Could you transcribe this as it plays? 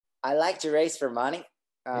I like to race for money.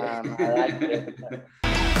 I like to.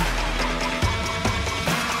 Yeah.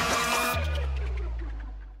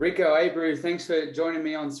 Rico Abreu, thanks for joining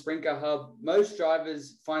me on Sprinter Hub. Most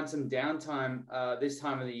drivers find some downtime this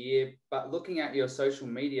time of the year, but looking at your social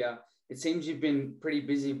media, it seems you've been pretty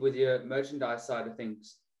busy with your merchandise side of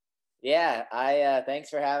things. Yeah, thanks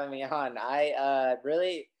for having me on. I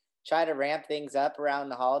really try to ramp things up around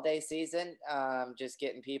the holiday season. Just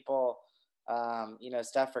getting people,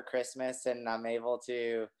 stuff for Christmas, and I'm able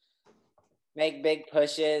to make big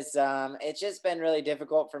pushes. It's just been really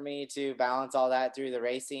difficult for me to balance all that through the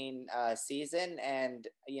racing season, and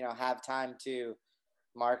have time to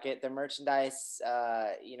market the merchandise,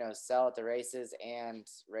 sell at the races and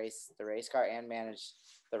race the race car and manage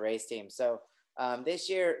the race team. So this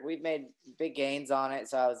year we've made big gains on it.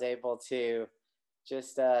 So I was able to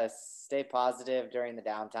just stay positive during the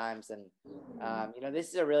downtimes. And, this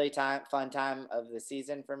is a really fun time of the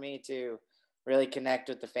season for me to really connect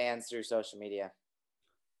with the fans through social media.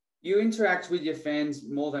 You interact with your fans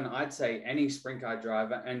more than I'd say any sprint car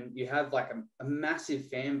driver, and you have like a massive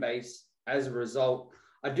fan base as a result.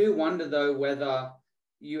 I do wonder though whether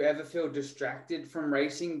you ever feel distracted from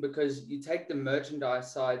racing because you take the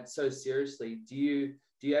merchandise side so seriously. Do you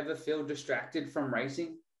ever feel distracted from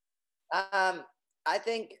racing? Um, I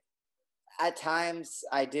think at times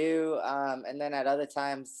I do, and then at other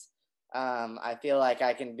times, I feel like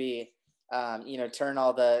I can be, turn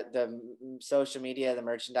all the social media, the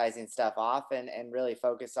merchandising stuff off, and really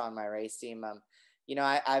focus on my race team.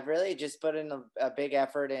 I've really just put in a big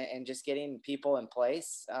effort in just getting people in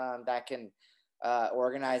place that can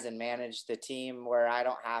organize and manage the team, where I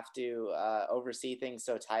don't have to oversee things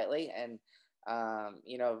so tightly. And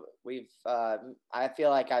we've I feel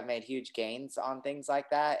like I've made huge gains on things like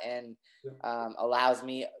that, and allows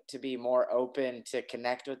me to be more open to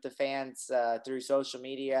connect with the fans through social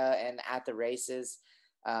media and at the races,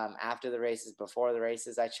 after the races, before the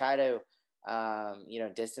races. I try to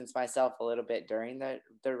distance myself a little bit during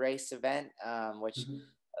the race event, which Mhm.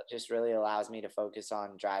 just really allows me to focus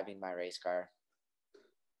on driving my race car.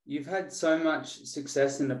 You've had so much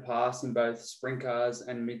success in the past in both sprint cars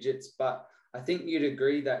and midgets, but I think you'd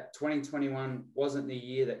agree that 2021 wasn't the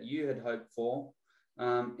year that you had hoped for.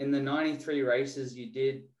 In the 93 races you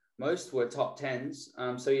did, most were top tens.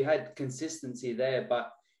 So you had consistency there,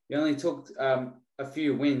 but you only took a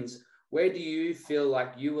few wins. Where do you feel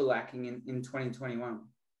like you were lacking in 2021?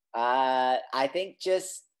 I think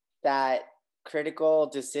just that critical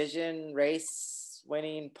decision race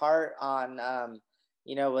winning part on,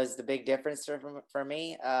 was the big difference for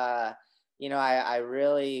me. I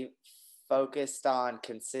really focused on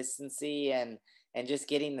consistency and just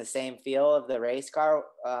getting the same feel of the race car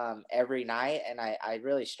every night. And I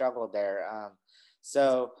really struggled there.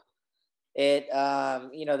 So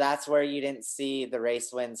that's where you didn't see the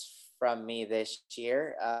race wins from me this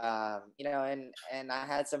year. And I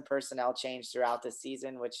had some personnel change throughout the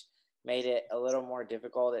season, which made it a little more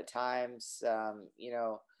difficult at times. So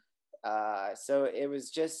it was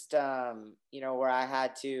just, where I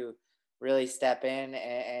had to really step in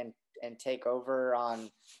and take over on,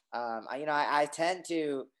 I tend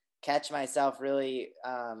to catch myself really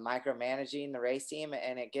micromanaging the race team,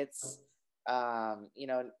 and it gets,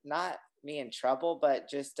 not me in trouble, but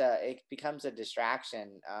just it becomes a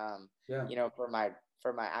distraction, Yeah. for my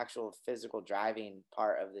actual physical driving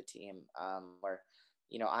part of the team, where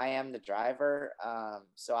I am the driver,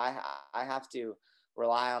 so I have to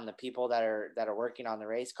rely on the people that are working on the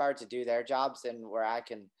race car to do their jobs, and where I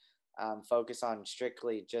can focus on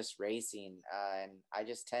strictly just racing, and I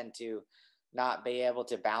just tend to not be able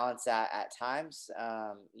to balance that at times,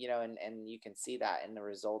 and you can see that in the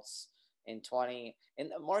results in 20,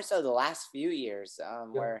 and more so the last few years, Yeah.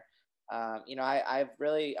 where I'm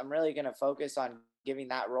really going to focus on giving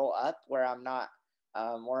that role up, where I'm not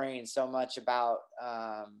worrying so much about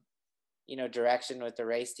direction with the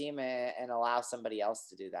race team, and allow somebody else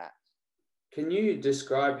to do that. Can you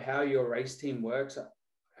describe how your race team works?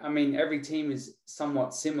 I mean, every team is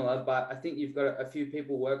somewhat similar, but I think you've got a few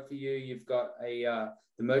people work for you. You've got the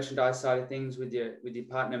merchandise side of things with your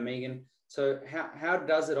partner Megan. So how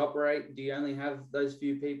does it operate? Do you only have those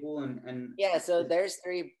few people and Yeah, so there's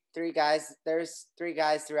three guys. There's three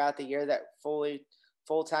guys throughout the year that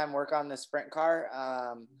full time work on the sprint car.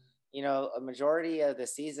 A majority of the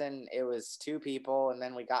season it was two people, and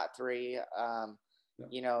then we got three. yeah,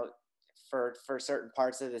 You know, for certain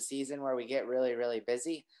parts of the season where we get really really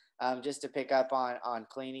busy, just to pick up on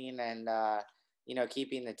cleaning and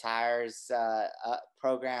keeping the tires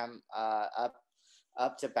program up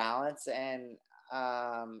to balance, and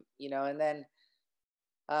and then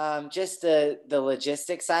Just the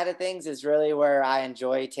logistic side of things is really where I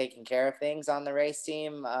enjoy taking care of things on the race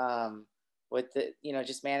team. With the,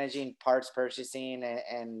 just managing parts purchasing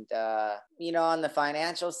and on the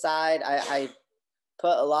financial side, I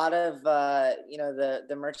put a lot of,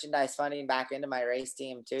 the merchandise funding back into my race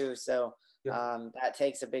team too. So Yeah. that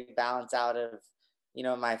takes a big balance out of,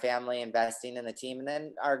 my family investing in the team. And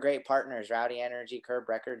then our great partners, Rowdy Energy, Curb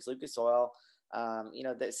Records, Lucas Oil,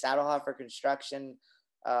 the Saddlehofer Construction,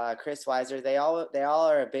 Chris Weiser, they all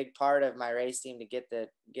are a big part of my race team to get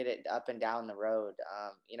it up and down the road.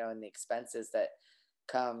 And the expenses that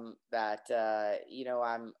come that,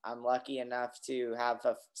 I'm lucky enough to have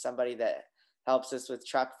somebody that helps us with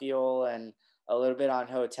truck fuel and a little bit on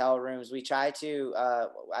hotel rooms. We try to,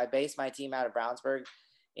 I base my team out of Brownsburg,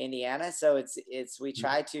 Indiana. So we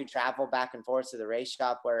try to travel back and forth to the race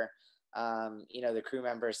shop where, the crew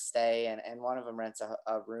members stay, and one of them rents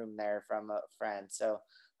a room there from a friend. So,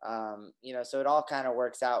 so it all kind of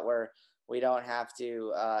works out where we don't have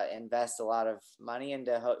to invest a lot of money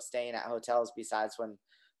into staying at hotels besides when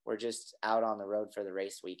we're just out on the road for the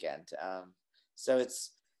race weekend. So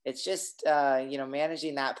it's just,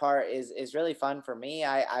 managing that part is really fun for me.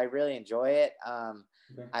 I really enjoy it.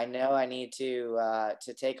 Okay. I know I need to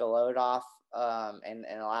take a load off, and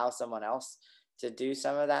allow someone else to do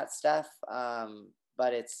some of that stuff.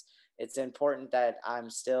 But it's important that I'm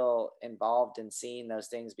still involved in seeing those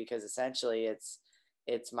things, because essentially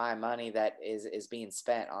it's my money that is being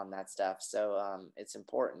spent on that stuff. So it's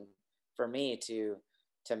important for me to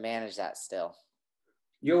manage that still.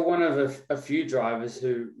 You're one of a few drivers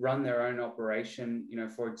who run their own operation.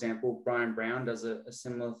 For example, Brian Brown does a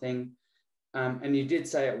similar thing. And you did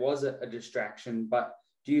say it was a distraction, but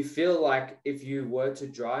do you feel like if you were to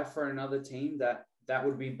drive for another team that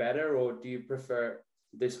would be better, or do you prefer it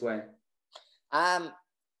this way? I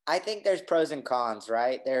think there's pros and cons,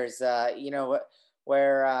 right? There's,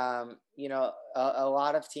 where, a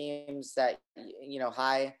lot of teams that,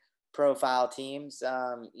 high profile teams,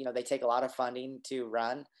 they take a lot of funding to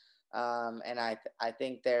run. And I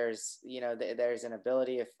think there's, there's an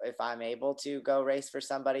ability, if I'm able to go race for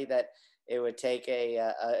somebody, that it would take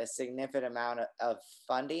a significant amount of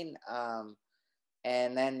funding.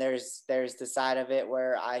 And then there's the side of it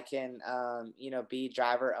where I can, be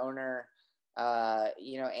driver owner,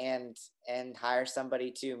 and hire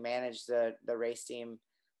somebody to manage the race team,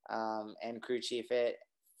 and crew chief it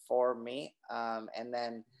for me. And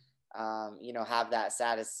then, have that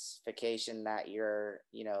satisfaction that you're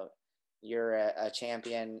a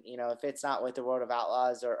champion, if it's not with the World of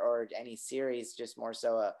Outlaws or any series, just more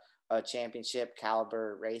so a championship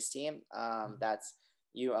caliber race team, that's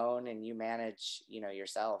you own and you manage,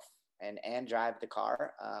 yourself and drive the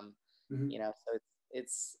car. So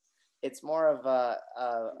it's more of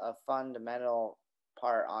a fundamental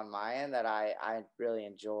part on my end that I really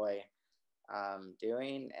enjoy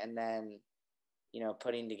doing. And then,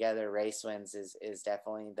 putting together race wins is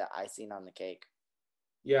definitely the icing on the cake.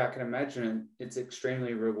 Yeah, I can imagine it's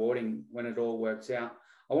extremely rewarding when it all works out.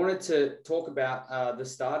 I wanted to talk about the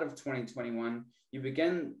start of 2021. You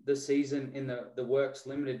began the season in the Works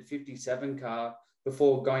Limited 57 car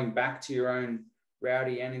before going back to your own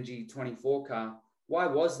Rowdy Energy 24 car. Why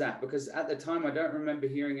was that? Because at the time, I don't remember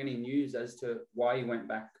hearing any news as to why you went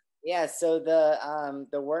back. Yeah, so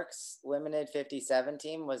the Works Limited 57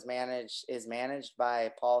 team is managed by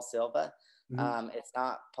Paul Silva. Mm-hmm. It's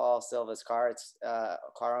not Paul Silva's car. It's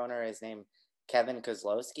car owner is named Kevin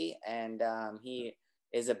Kozlowski, and he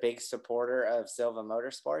is a big supporter of Silva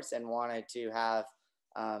Motorsports and wanted to have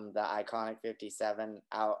the iconic 57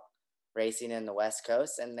 out racing in the West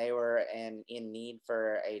Coast, and they were in need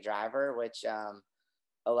for a driver, which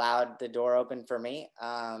allowed the door open for me.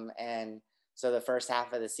 And so the first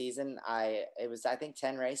half of the season, it was I think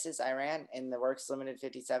 10 races I ran in the Works Limited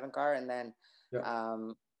 57 car, and then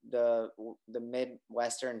the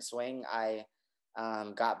Midwestern swing I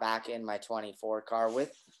got back in my 24 car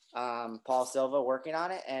with Paul Silva working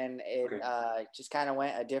on it, and it just kind of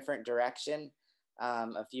went a different direction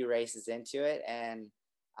a few races into it, and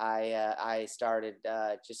I started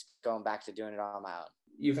just going back to doing it on my own.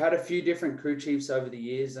 You've had a few different crew chiefs over the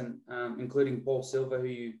years, and including Paul Silva, who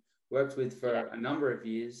you worked with for a number of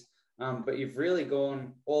years. But you've really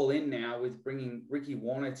gone all in now with bringing Ricky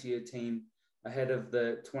Warner to your team ahead of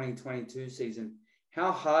the 2022 season.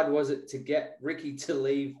 How hard was it to get Ricky to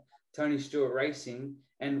leave Tony Stewart Racing,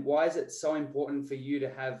 and why is it so important for you to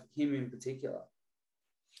have him in particular?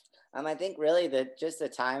 I think really just the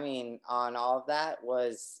timing on all of that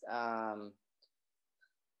was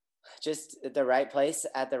just at the right place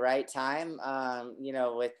at the right time.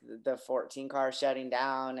 With the 14 car shutting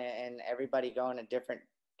down and everybody going a different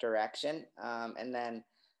direction. And then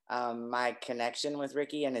my connection with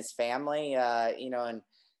Ricky and his family, and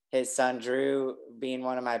his son Drew being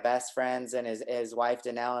one of my best friends, and his wife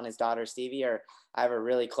Danelle and his daughter Stevie I have a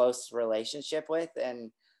really close relationship with.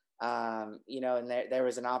 And and there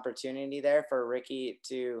was an opportunity there for Ricky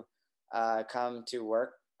to come to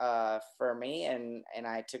work for me, and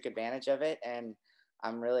I took advantage of it, and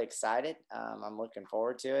I'm really excited. I'm looking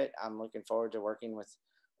forward to it. I'm looking forward to working with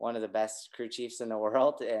one of the best crew chiefs in the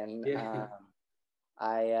world, and Yeah.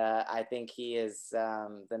 I think he is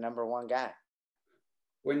the number one guy.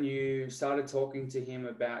 When you started talking to him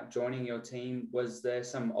about joining your team, was there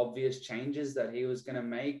some obvious changes that he was going to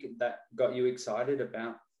make that got you excited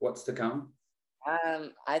about what's to come?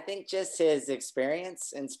 I think just his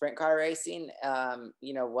experience in sprint car racing,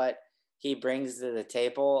 what he brings to the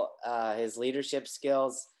table, his leadership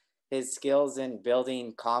skills, his skills in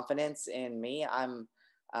building confidence in me.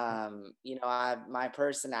 My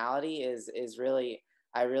personality is really,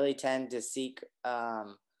 I really tend to seek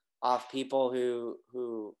off people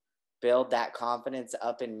who build that confidence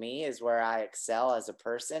up in me is where I excel as a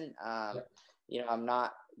person. I'm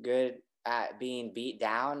not good at being beat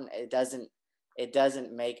down. It doesn't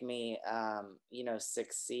make me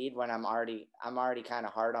succeed when I'm already kind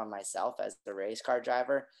of hard on myself as the race car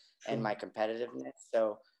driver and my competitiveness.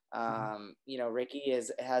 So Ricky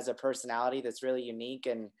has a personality that's really unique,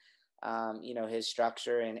 and his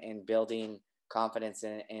structure in building confidence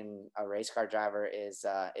in a race car driver is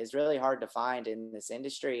really hard to find in this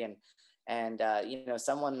industry. And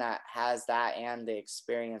someone that has that and the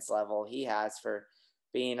experience level he has for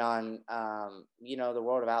being on the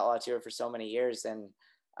World of Outlaw Tour for so many years, and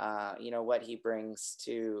what he brings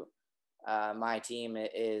to my team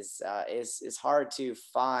is hard to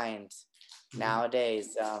find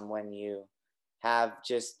nowadays, when you have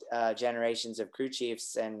just generations of crew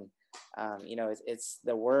chiefs. And it's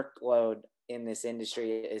the workload in this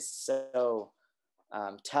industry is so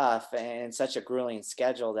tough, and such a grueling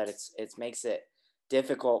schedule that it makes it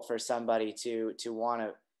difficult for somebody to want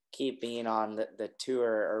to keep being on the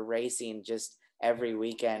tour or racing just every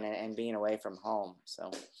weekend, and being away from home.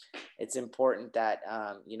 So it's important that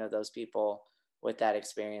those people with that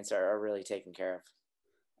experience are really taken care of.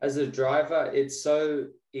 As a driver, it's so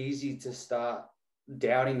easy to start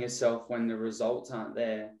doubting yourself when the results aren't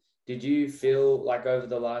there. Did you feel like over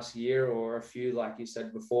the last year or a few, like you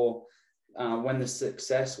said before, when the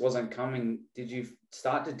success wasn't coming, did you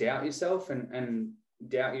start to doubt yourself and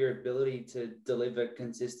doubt your ability to deliver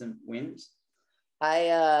consistent wins?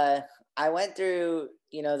 I went through,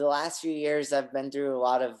 the last few years, I've been through a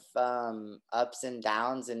lot of ups and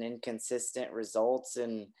downs and inconsistent results.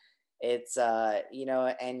 And it's,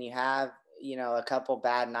 and you have, a couple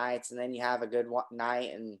bad nights, and then you have a good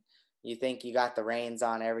night, and you think you got the reins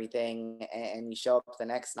on everything, and you show up the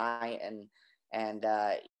next night, and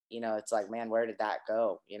it's like, man, where did that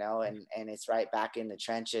go? And it's right back in the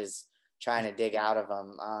trenches trying to dig out of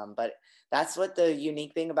them. But that's what the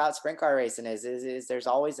unique thing about sprint car racing is there's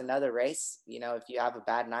always another race. If you have a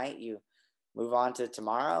bad night, you move on to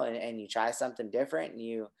tomorrow, and you try something different, and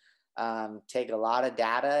you take a lot of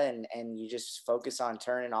data, and you just focus on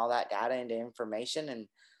turning all that data into information, and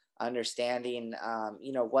understanding,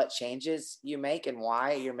 what changes you make and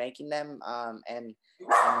why you're making them, and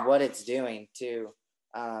what it's doing to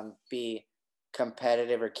be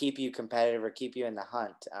competitive, or keep you competitive, or keep you in the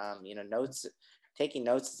hunt. Taking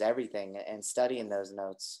notes is everything, and studying those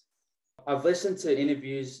notes. I've listened to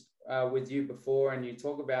interviews with you before, and you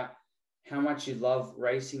talk about how much you love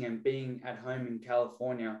racing and being at home in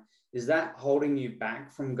California. Is that holding you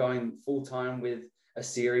back from going full time with a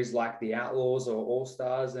series like the Outlaws or All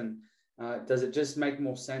Stars? And does it just make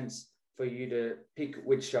more sense for you to pick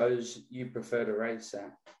which shows you prefer to race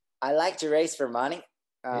at? I like to race for money.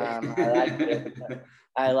 Yeah.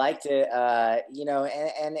 I like to,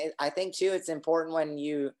 I think too, it's important when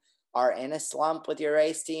you are in a slump with your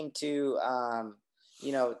race team to,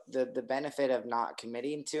 the benefit of not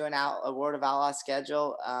committing to a World of Outlaw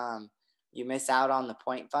schedule. You miss out on the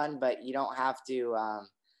point fund, but you don't have to,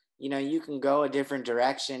 you can go a different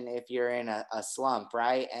direction if you're in a slump,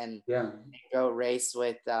 right? And yeah, go race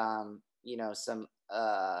with, some,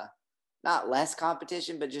 not less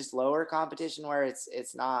competition, but just lower competition, where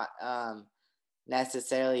it's not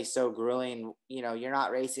necessarily so grueling. You're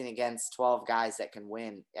not racing against 12 guys that can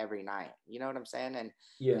win every night. You know what I'm saying? And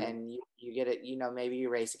you get it. Maybe you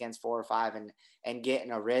race against 4 or 5 and get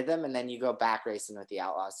in a rhythm, and then you go back racing with the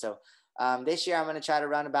Outlaws. So this year I'm going to try to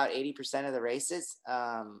run about 80% of the races.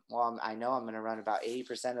 I know I'm going to run about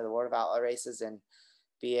 80% of the World of Outlaw races, and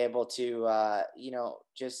be able to,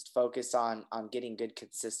 just focus on getting good,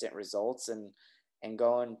 consistent results, and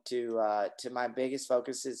going to my biggest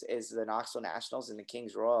focus is the Knoxville Nationals and the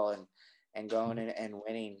Kings Royal, and going and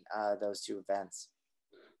winning those two events.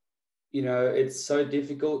 You know, it's so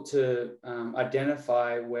difficult to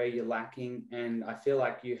identify where you're lacking, and I feel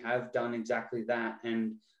like you have done exactly that.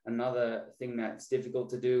 And another thing that's difficult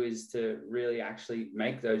to do is to really actually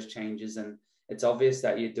make those changes, and it's obvious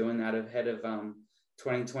that you're doing that ahead of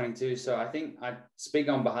 2022. So I think I speak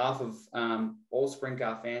on behalf of all sprint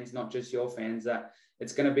car fans, not just your fans, that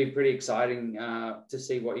it's going to be pretty exciting to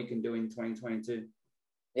see what you can do in 2022.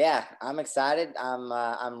 Yeah, I'm excited.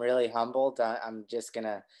 I'm really humbled. I'm just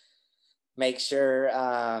gonna make sure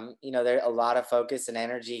there a lot of focus and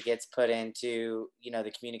energy gets put into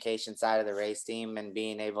the communication side of the race team, and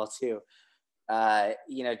being able to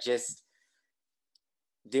just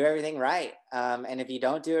do everything right, and if you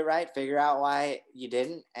don't do it right, figure out why you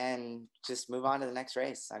didn't and just move on to the next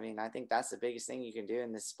race. I mean, I think that's the biggest thing you can do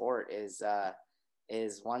in this sport is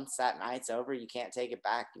once that night's over, you can't take it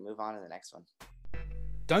back. You move on to the next one.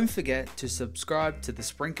 Don't forget to subscribe to the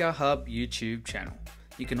Sprint Car Hub YouTube channel.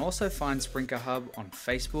 You can also find Sprint Car Hub on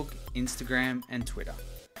Facebook, Instagram, and Twitter.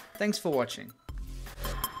 Thanks for watching.